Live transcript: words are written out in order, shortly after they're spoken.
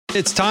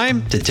It's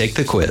time to take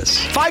the quiz.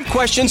 5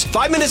 questions,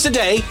 5 minutes a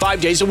day,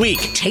 5 days a week.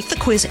 Take the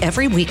quiz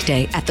every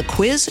weekday at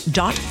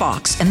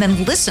thequiz.fox and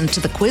then listen to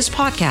the quiz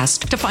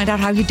podcast to find out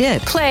how you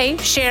did. Play,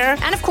 share,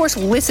 and of course,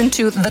 listen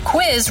to The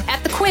Quiz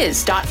at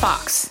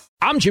thequiz.fox.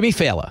 I'm Jimmy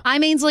Fallon.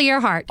 I'm Ainsley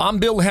Earhart. I'm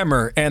Bill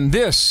Hemmer, and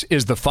this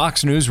is the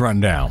Fox News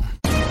Rundown.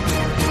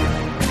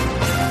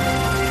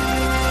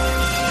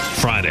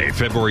 Friday,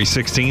 February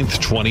 16th,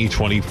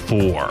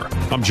 2024.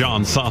 I'm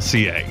John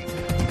Saucier.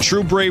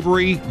 True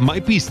bravery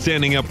might be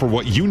standing up for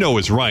what you know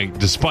is right,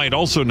 despite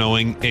also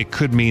knowing it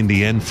could mean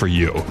the end for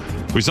you.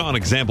 We saw an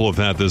example of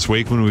that this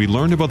week when we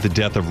learned about the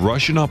death of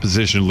Russian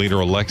opposition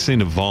leader Alexei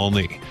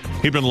Navalny.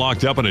 He'd been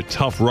locked up in a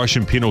tough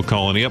Russian penal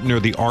colony up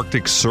near the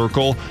Arctic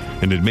Circle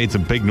and had made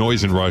some big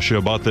noise in Russia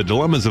about the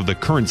dilemmas of the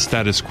current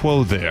status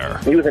quo there.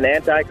 He was an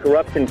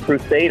anti-corruption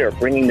crusader,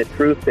 bringing the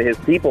truth to his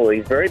people.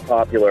 He's very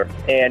popular,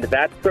 and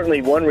that's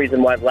certainly one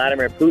reason why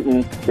Vladimir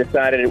Putin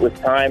decided it was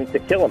time to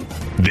kill him.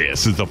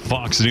 This is the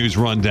Fox News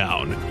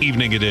Rundown,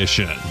 Evening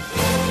Edition.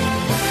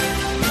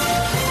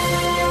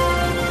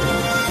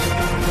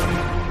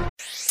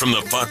 From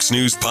the Fox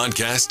News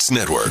Podcasts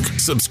Network,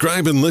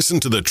 subscribe and listen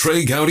to the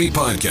Trey Gowdy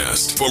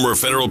Podcast. Former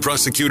federal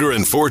prosecutor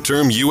and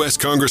 4-term U.S.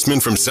 Congressman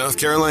from South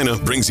Carolina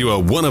brings you a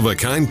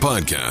one-of-a-kind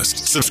podcast.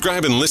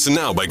 Subscribe and listen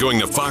now by going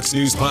to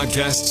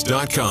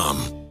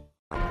foxnewspodcasts.com.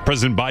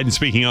 President Biden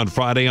speaking on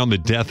Friday on the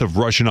death of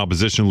Russian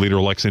opposition leader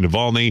Alexei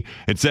Navalny.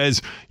 It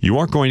says you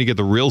aren't going to get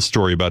the real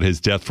story about his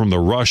death from the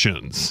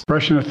Russians.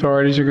 Russian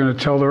authorities are going to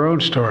tell their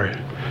own story.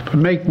 But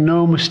make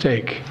no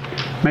mistake,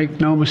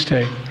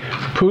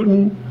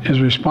 Putin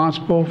is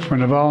responsible for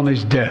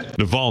Navalny's death.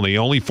 Navalny,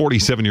 only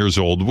 47 years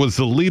old, was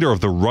the leader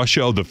of the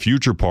Russia of the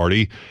Future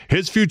Party.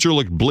 His future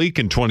looked bleak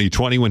in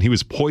 2020 when he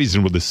was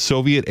poisoned with a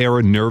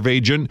Soviet-era nerve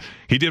agent.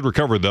 He did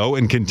recover, though,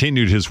 and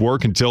continued his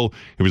work until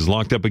he was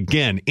locked up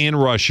again in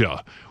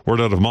Russia.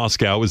 Word out of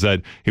Moscow is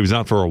that he was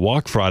out for a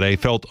walk Friday,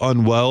 felt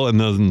unwell, and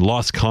then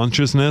lost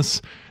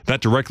consciousness.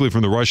 That directly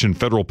from the Russian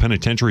Federal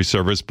Penitentiary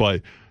Service,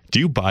 but do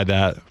you buy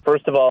that?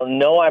 First of all,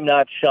 no, I'm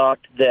not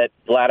shocked that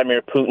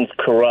Vladimir Putin's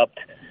corrupt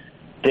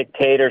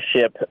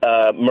dictatorship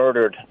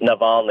murdered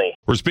Navalny.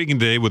 We're speaking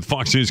today with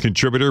Fox News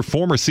contributor,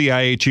 former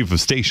CIA Chief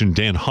of Station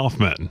Dan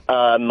Hoffman.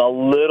 I'm a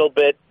little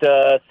bit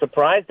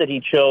surprised that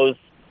he chose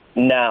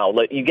now.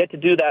 You get to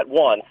do that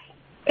once,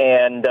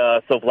 and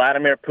so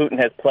Vladimir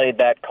Putin has played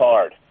that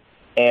card.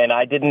 And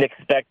I didn't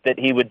expect that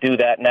he would do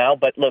that now.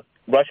 But look,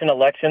 Russian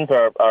elections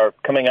are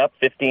coming up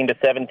 15 to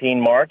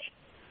 17 March.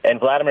 And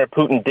Vladimir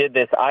Putin did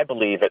this, I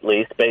believe, at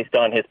least, based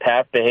on his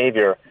past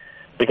behavior,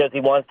 because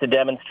he wants to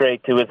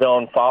demonstrate to his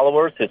own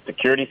followers, his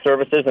security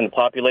services, and the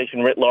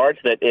population writ large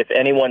that if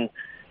anyone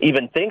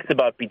even thinks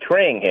about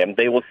betraying him,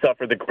 they will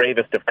suffer the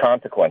gravest of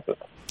consequences.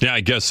 Yeah,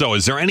 I guess so.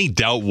 Is there any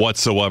doubt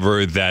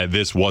whatsoever that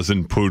this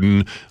wasn't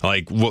Putin?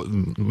 Like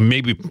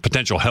maybe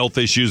potential health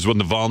issues with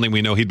Navalny?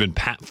 We know he'd been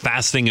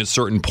fasting at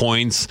certain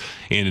points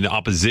in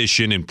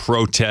opposition and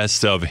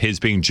protest of his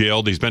being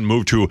jailed. He's been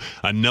moved to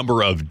a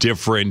number of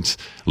different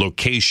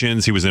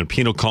locations. He was in a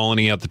penal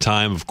colony at the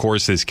time. Of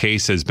course, his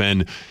case has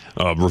been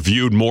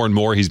reviewed more and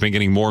more. He's been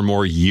getting more and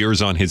more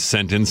years on his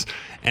sentence.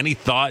 Any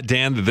thought,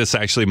 Dan, that this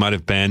actually might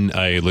have been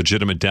a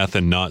legitimate death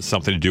and not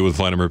something to do with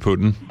Vladimir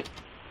Putin?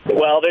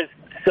 Well, there's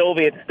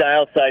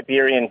Soviet-style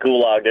Siberian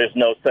gulag. There's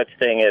no such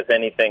thing as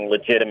anything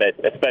legitimate,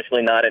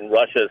 especially not in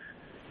Russia's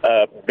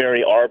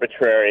very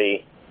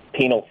arbitrary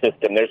penal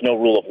system. There's no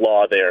rule of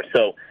law there.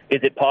 So is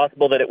it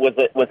possible that it was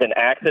an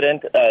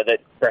accident that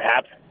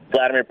perhaps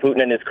Vladimir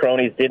Putin and his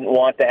cronies didn't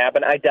want to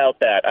happen? I doubt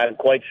that. I'm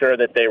quite sure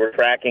that they were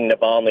tracking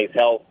Navalny's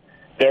health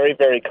very,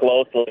 very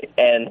closely,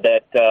 and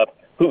that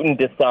Putin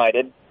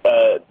decided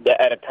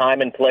at a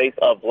time and place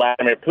of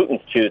Vladimir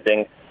Putin's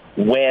choosing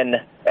when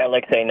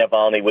Alexei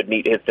Navalny would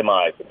meet his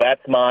demise.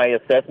 That's my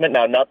assessment.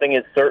 Now, nothing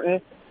is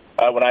certain.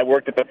 When I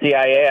worked at the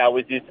CIA, I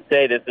always used to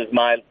say this is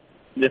my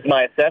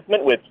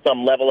assessment with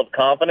some level of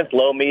confidence,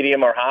 low,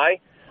 medium, or high.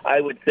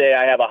 I would say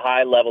I have a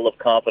high level of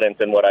confidence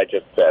in what I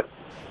just said.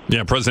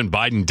 Yeah, President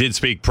Biden did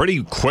speak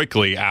pretty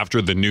quickly after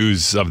the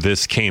news of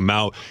this came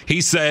out.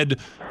 He said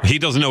he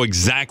doesn't know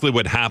exactly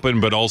what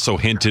happened, but also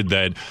hinted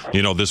that,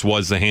 this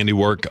was the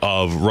handiwork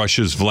of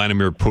Russia's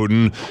Vladimir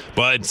Putin.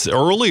 But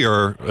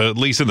earlier, at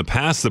least in the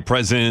past, the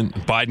President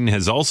Biden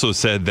has also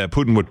said that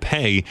Putin would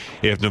pay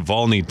if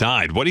Navalny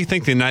died. What do you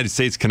think the United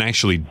States can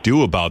actually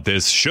do about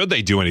this? Should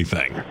they do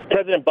anything?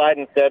 President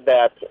Biden said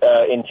that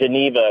in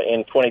Geneva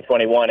in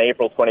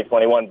April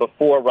 2021,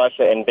 before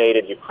Russia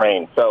invaded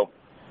Ukraine. So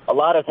a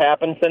lot has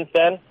happened since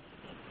then,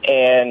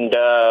 and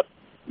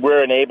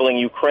we're enabling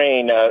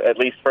Ukraine, at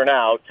least for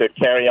now, to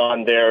carry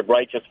on their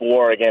righteous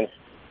war against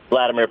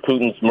Vladimir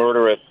Putin's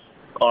murderous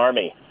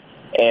army.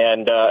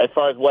 And as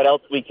far as what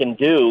else we can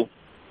do,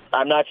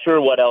 I'm not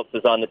sure what else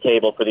is on the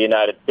table for the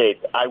United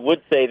States. I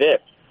would say this.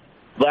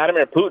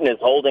 Vladimir Putin is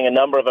holding a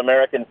number of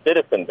American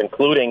citizens,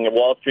 including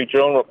Wall Street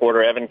Journal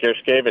reporter Evan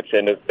Gershkovich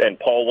and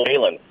Paul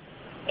Whelan.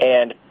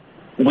 And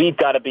we've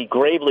got to be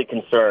gravely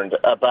concerned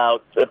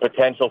about the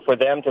potential for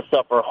them to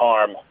suffer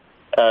harm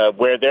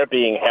where they're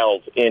being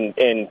held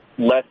in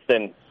less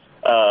than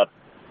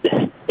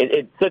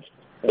It's such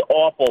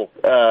awful,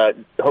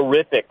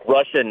 horrific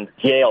Russian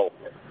jails,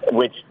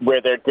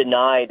 where they're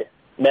denied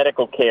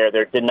medical care,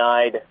 they're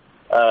denied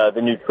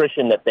the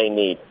nutrition that they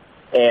need,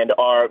 and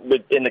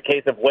in the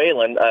case of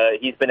Whelan,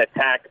 he's been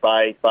attacked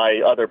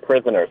by other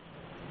prisoners.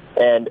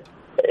 And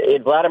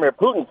in Vladimir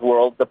Putin's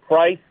world, the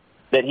price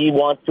that he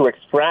wants to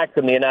extract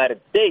from the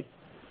United States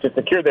to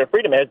secure their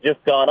freedom has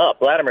just gone up.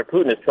 Vladimir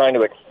Putin is trying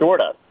to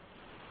extort us.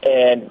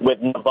 And with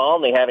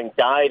Navalny having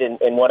died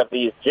in one of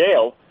these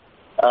jails,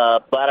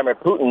 Vladimir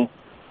Putin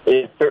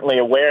is certainly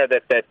aware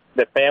that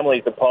the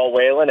families of Paul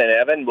Whelan and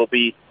Evan will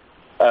be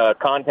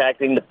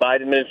contacting the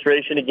Biden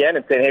administration again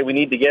and saying, hey, we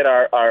need to get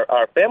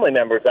our family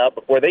members out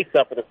before they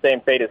suffer the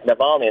same fate as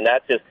Navalny. And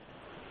that's just,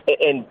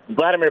 in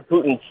Vladimir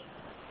Putin's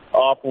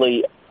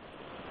awfully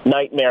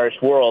nightmarish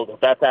world,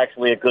 that's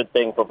actually a good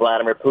thing for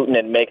Vladimir Putin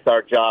and makes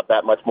our job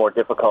that much more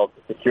difficult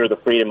to secure the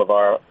freedom of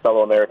our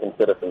fellow American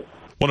citizens.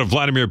 One of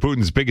Vladimir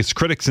Putin's biggest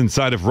critics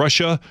inside of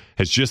Russia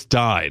has just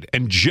died,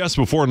 and just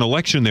before an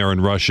election there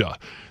in Russia.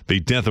 The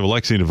death of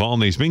Alexei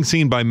Navalny is being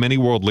seen by many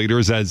world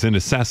leaders as an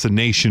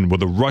assassination,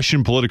 with the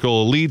Russian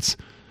political elites,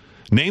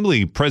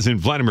 namely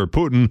President Vladimir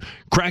Putin,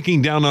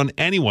 cracking down on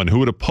anyone who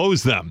would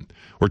oppose them.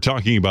 We're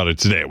talking about it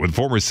today with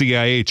former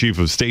CIA Chief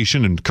of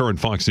Station and current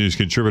Fox News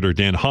contributor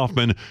Dan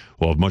Hoffman.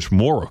 We'll have much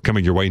more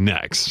coming your way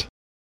next.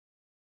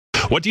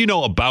 What do you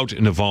know about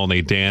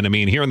Navalny, Dan? I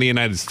mean, here in the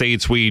United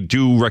States, we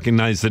do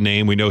recognize the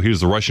name. We know he was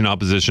the Russian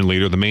opposition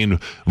leader, the main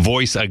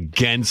voice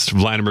against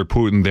Vladimir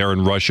Putin there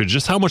in Russia.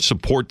 Just how much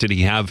support did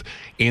he have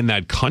in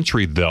that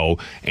country, though?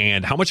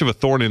 And how much of a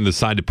thorn in the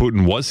side to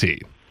Putin was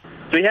he?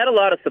 So he had a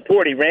lot of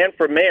support. He ran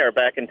for mayor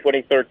back in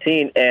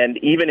 2013, and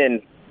even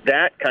in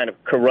that kind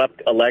of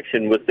corrupt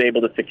election was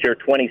able to secure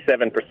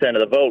 27% of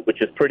the vote,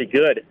 which is pretty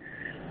good.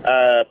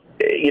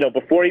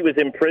 Before he was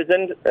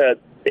imprisoned,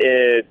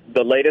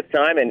 the latest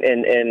time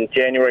in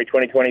January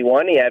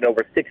 2021, he had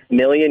over 6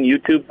 million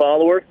YouTube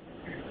followers.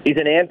 He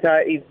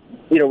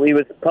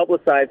was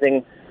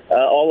publicizing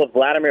all of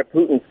Vladimir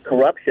Putin's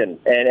corruption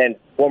and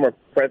former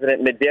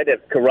President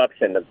Medvedev's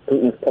corruption of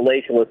Putin's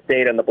palatial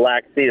estate on the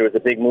Black Sea. There was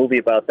a big movie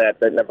about that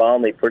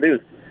Navalny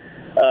produced.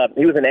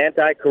 He was an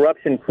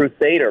anti-corruption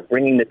crusader,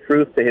 bringing the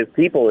truth to his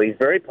people. He's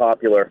very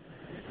popular,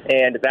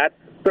 and that's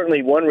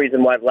certainly one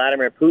reason why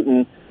Vladimir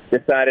Putin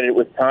decided it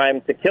was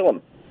time to kill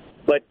him.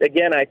 But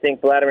again, I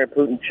think Vladimir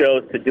Putin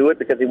chose to do it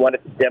because he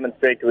wanted to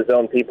demonstrate to his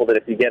own people that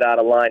if you get out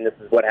of line, this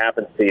is what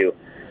happens to you.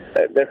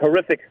 The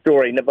horrific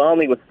story.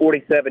 Navalny was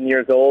 47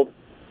 years old.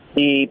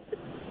 He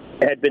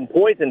had been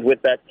poisoned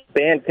with that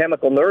banned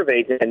chemical nerve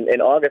agent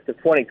in August of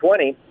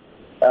 2020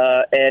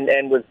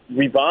 and was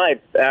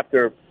revived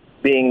after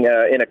being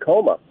in a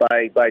coma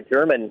by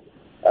German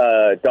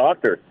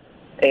doctors,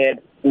 and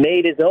he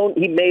made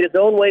his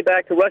own way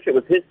back to Russia. It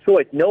was his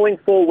choice, knowing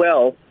full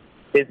well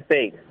his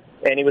fate,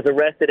 and he was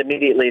arrested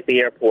immediately at the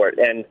airport.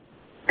 And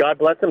God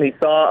bless him, he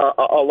saw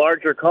a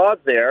larger cause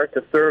there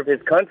to serve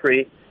his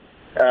country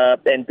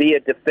and be a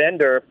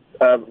defender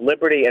of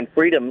liberty and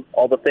freedom,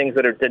 all the things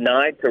that are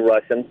denied to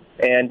Russians,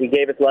 and he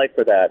gave his life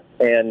for that.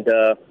 And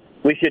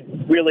we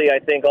should really, I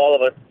think, all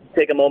of us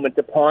take a moment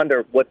to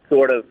ponder what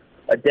sort of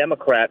a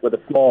Democrat with a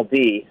small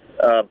d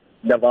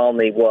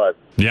Navalny was.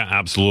 Yeah,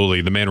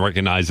 absolutely. The man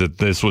recognized that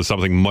this was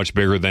something much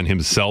bigger than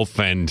himself,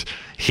 and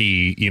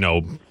he,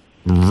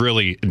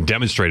 really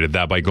demonstrated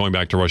that by going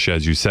back to Russia,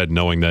 as you said,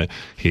 knowing that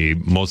he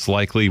most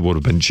likely would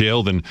have been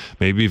jailed and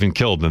maybe even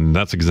killed. And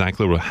that's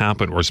exactly what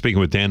happened. We're speaking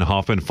with Dan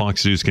Hoffman,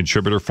 Fox News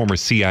contributor, former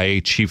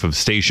CIA Chief of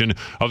Station.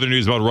 Other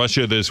news about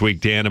Russia this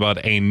week, Dan,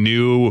 about a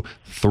new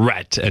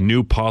threat, a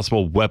new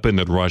possible weapon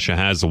that Russia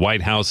has. The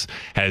White House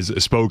has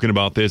spoken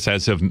about this,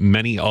 as have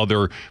many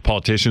other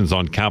politicians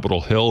on Capitol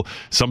Hill.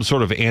 Some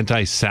sort of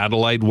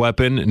anti-satellite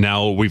weapon.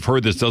 Now, we've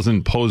heard this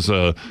doesn't pose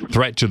a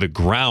threat to the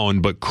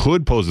ground, but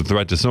could pose a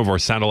threat to some of our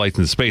satellites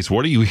in space.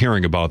 What are you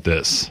hearing about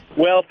this?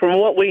 Well, from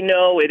what we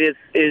know, it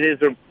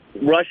is a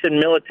Russian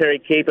military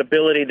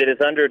capability that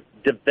is under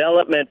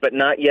development but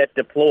not yet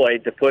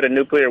deployed to put a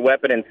nuclear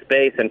weapon in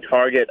space and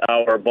target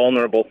our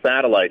vulnerable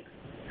satellites.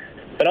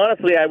 But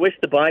honestly, I wish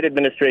the Biden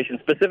administration,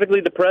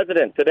 specifically the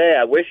president today,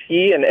 I wish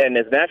he and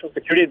his National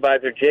Security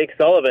Advisor, Jake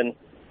Sullivan,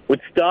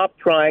 would stop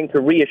trying to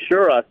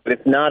reassure us that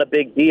it's not a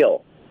big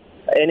deal,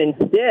 and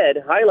instead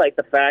highlight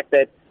the fact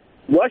that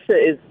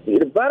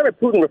Vladimir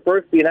Putin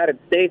refers to the United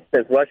States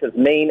as Russia's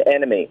main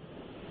enemy.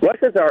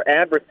 Russia's our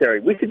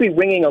adversary. We should be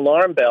ringing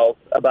alarm bells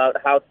about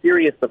how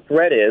serious the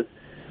threat is.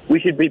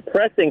 We should be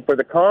pressing for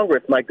the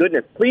Congress, my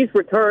goodness, please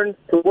return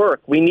to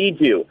work. We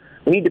need you.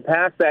 We need to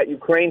pass that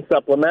Ukraine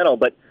supplemental.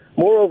 But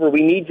moreover,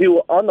 we need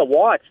you on the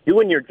watch,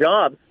 doing your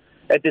jobs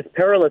at this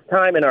perilous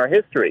time in our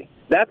history.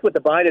 That's what the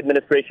Biden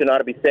administration ought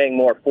to be saying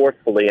more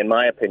forcefully, in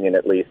my opinion,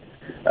 at least.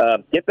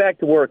 Get back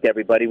to work,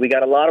 everybody. We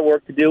got a lot of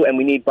work to do, and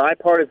we need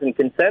bipartisan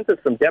consensus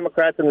from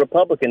Democrats and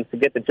Republicans to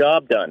get the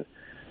job done.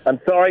 I'm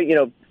sorry,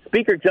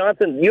 Speaker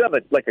Johnson, you have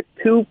a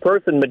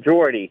two-person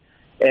majority,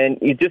 and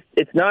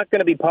it's not going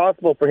to be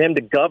possible for him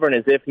to govern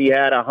as if he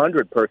had a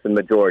 100-person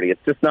majority.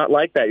 It's just not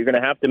like that. You're going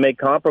to have to make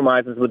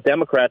compromises with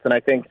Democrats, and I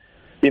think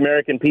The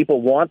American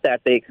people want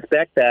that. They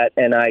expect that,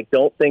 and I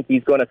don't think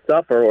he's going to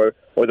suffer,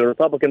 or the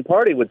Republican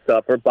Party would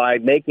suffer by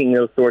making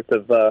those sorts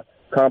of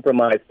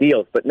compromise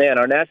deals. But, man,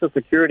 our national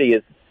security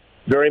is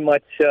very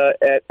much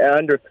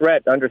under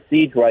threat, under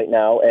siege right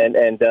now,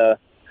 and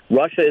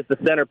Russia is the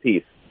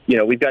centerpiece. You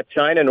know, we've got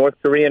China, North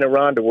Korea, and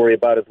Iran to worry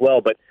about as well,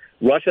 but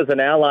Russia's an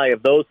ally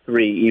of those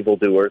three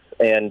evildoers,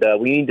 and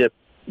we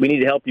need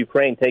to help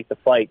Ukraine take the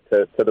fight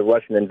to the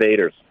Russian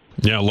invaders.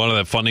 Yeah, a lot of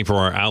that funding for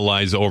our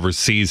allies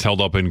overseas held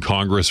up in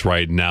Congress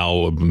right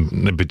now.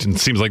 It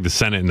seems like the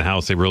Senate and the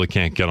House, they really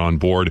can't get on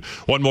board.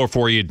 One more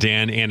for you,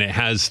 Dan, and it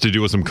has to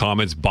do with some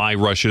comments by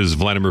Russia's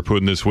Vladimir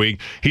Putin this week.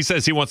 He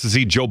says he wants to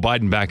see Joe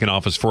Biden back in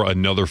office for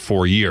another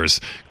 4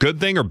 years. Good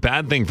thing or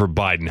bad thing for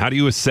Biden? How do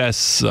you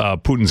assess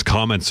Putin's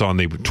comments on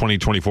the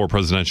 2024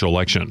 presidential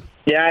election?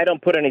 Yeah, I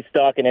don't put any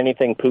stock in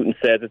anything Putin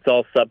says. It's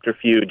all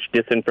subterfuge,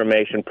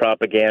 disinformation,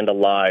 propaganda,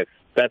 lies.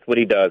 That's what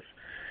he does.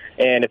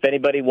 And if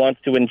anybody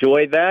wants to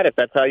enjoy that, if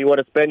that's how you want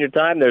to spend your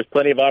time, there's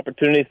plenty of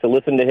opportunities to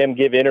listen to him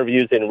give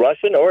interviews in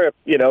Russian or,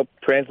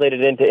 translate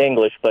it into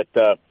English. But,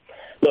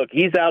 look,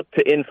 he's out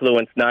to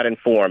influence, not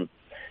inform.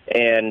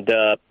 And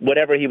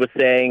whatever he was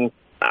saying,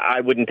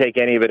 I wouldn't take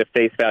any of it at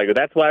face value.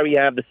 That's why we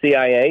have the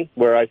CIA,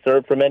 where I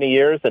served for many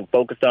years and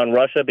focused on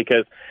Russia,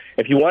 because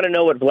if you want to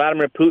know what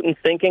Vladimir Putin's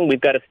thinking, we've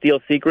got to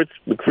steal secrets,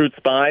 recruit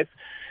spies,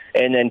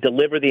 and then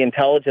deliver the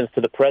intelligence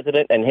to the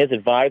president and his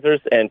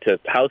advisors and to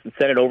House and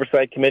Senate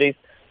oversight committees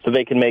so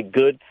they can make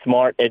good,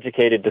 smart,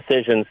 educated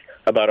decisions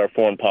about our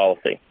foreign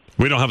policy.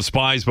 We don't have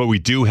spies, but we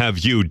do have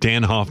you,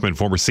 Dan Hoffman,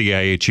 former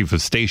CIA chief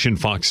of station,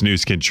 Fox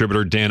News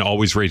contributor. Dan,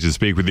 always great to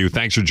speak with you.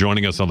 Thanks for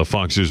joining us on the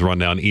Fox News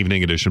Rundown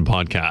Evening Edition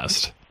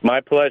podcast.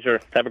 My pleasure.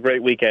 Have a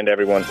great weekend,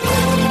 everyone.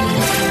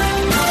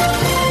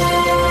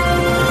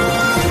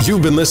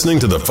 You've been listening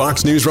to the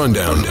Fox News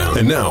Rundown.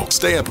 And now,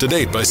 stay up to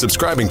date by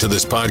subscribing to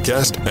this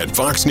podcast at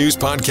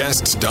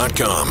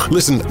foxnewspodcasts.com.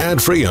 Listen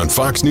ad-free on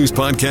Fox News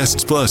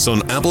Podcasts Plus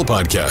on Apple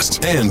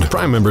Podcasts. And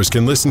Prime members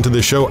can listen to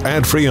the show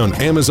ad-free on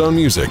Amazon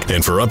Music.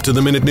 And for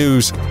up-to-the-minute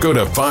news, go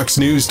to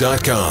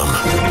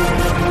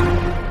foxnews.com.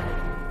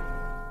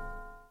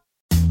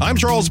 I'm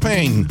Charles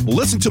Payne.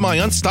 Listen to my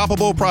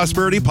Unstoppable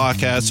Prosperity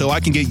podcast so I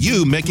can get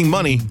you making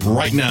money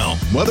right now.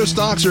 Whether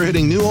stocks are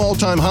hitting new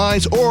all-time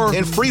highs or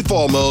in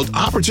free-fall mode,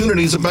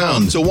 opportunities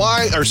abound. So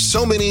why are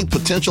so many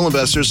potential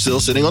investors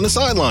still sitting on the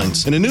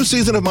sidelines? In a new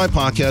season of my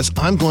podcast,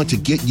 I'm going to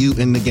get you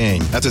in the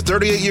game. After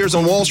 38 years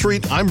on Wall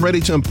Street, I'm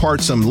ready to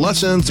impart some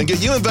lessons and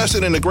get you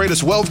invested in the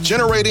greatest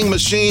wealth-generating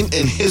machine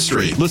in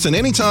history. Listen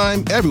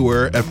anytime,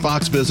 everywhere at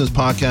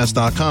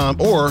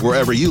foxbusinesspodcast.com or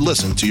wherever you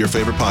listen to your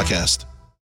favorite podcast.